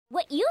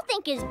what you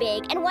think is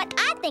big and what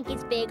I think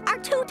is big are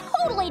two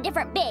totally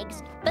different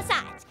bigs.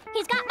 Besides,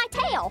 he's got my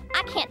tail.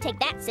 I can't take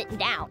that sitting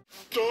down.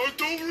 I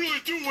don't really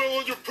do well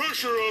under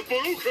pressure, but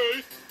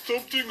okay.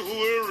 Something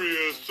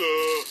hilarious,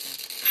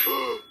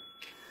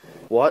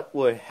 What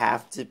would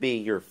have to be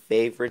your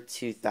favorite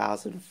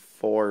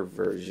 2004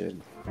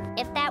 version?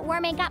 If that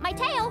worm ain't got my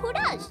tail, who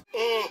does?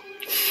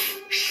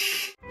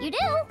 You do?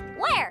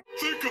 Where?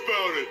 Think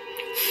about it.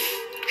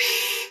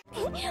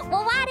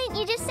 Well, why didn't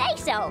you just say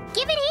so?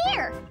 Give it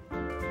here.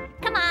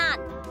 Come on.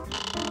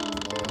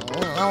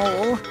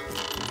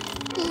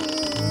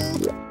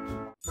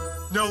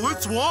 Now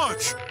let's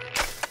watch.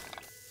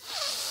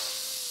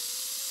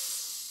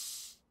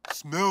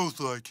 Smells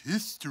like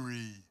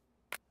history.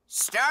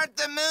 Start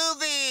the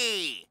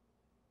movie!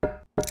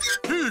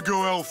 Here you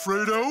go,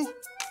 Alfredo.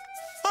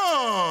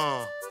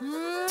 Ah!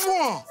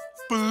 Mwah!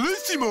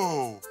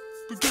 Bellissimo!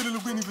 Spaghetti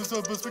linguine for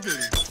sub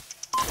spaghetti.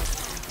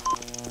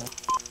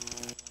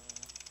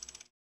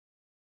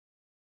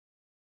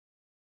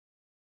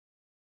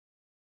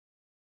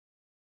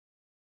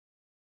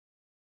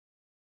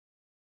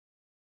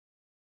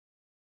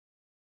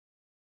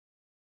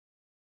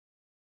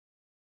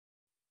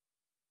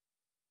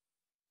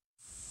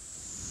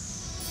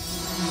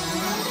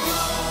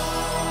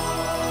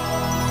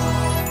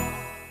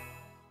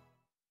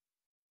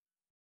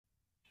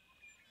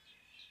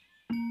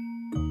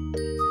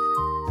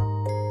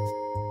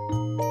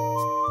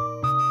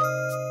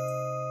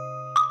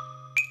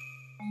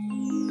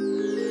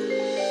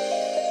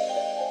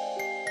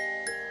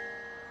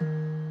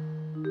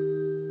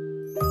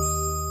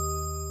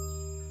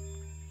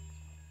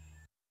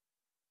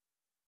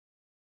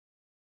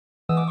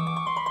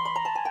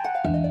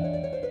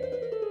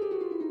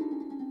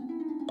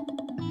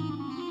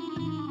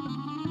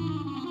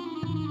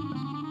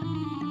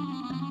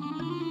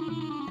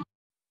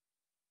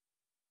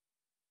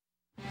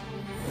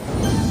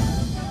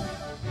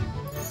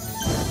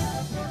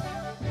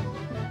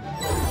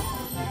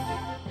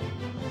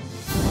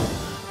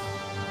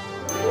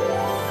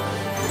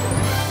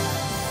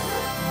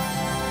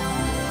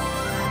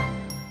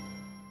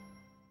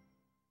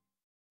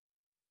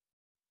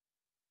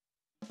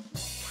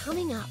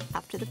 Coming up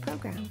after the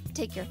program,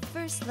 take your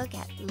first look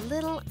at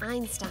Little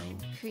Einstein,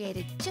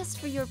 created just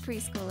for your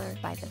preschooler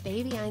by the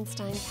Baby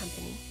Einstein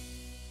Company.